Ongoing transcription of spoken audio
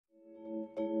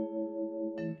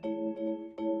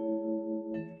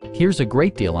Here's a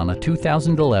great deal on a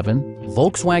 2011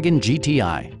 Volkswagen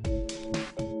GTI.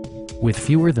 With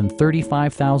fewer than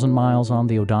 35,000 miles on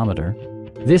the odometer,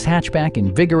 this hatchback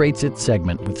invigorates its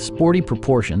segment with sporty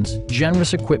proportions,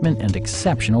 generous equipment, and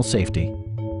exceptional safety.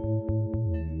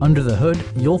 Under the hood,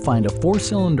 you'll find a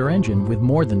 4-cylinder engine with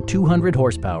more than 200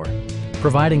 horsepower,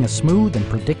 providing a smooth and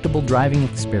predictable driving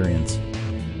experience.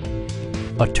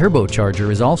 A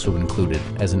turbocharger is also included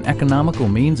as an economical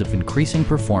means of increasing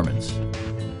performance.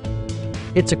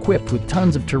 It's equipped with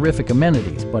tons of terrific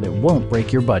amenities, but it won't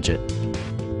break your budget,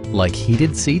 like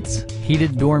heated seats,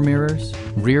 heated door mirrors,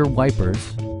 rear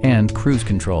wipers, and cruise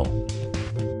control.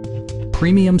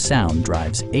 Premium sound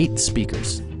drives 8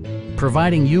 speakers,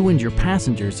 providing you and your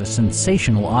passengers a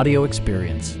sensational audio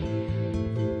experience.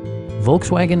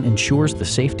 Volkswagen ensures the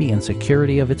safety and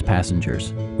security of its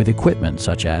passengers with equipment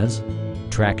such as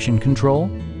traction control,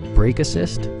 brake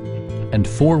assist, and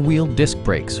 4-wheel disc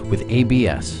brakes with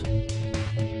ABS.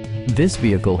 This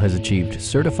vehicle has achieved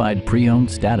certified pre-owned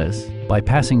status by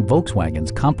passing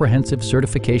Volkswagen's comprehensive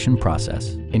certification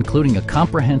process, including a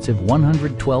comprehensive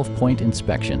 112-point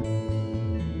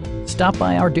inspection. Stop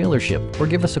by our dealership or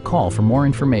give us a call for more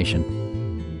information.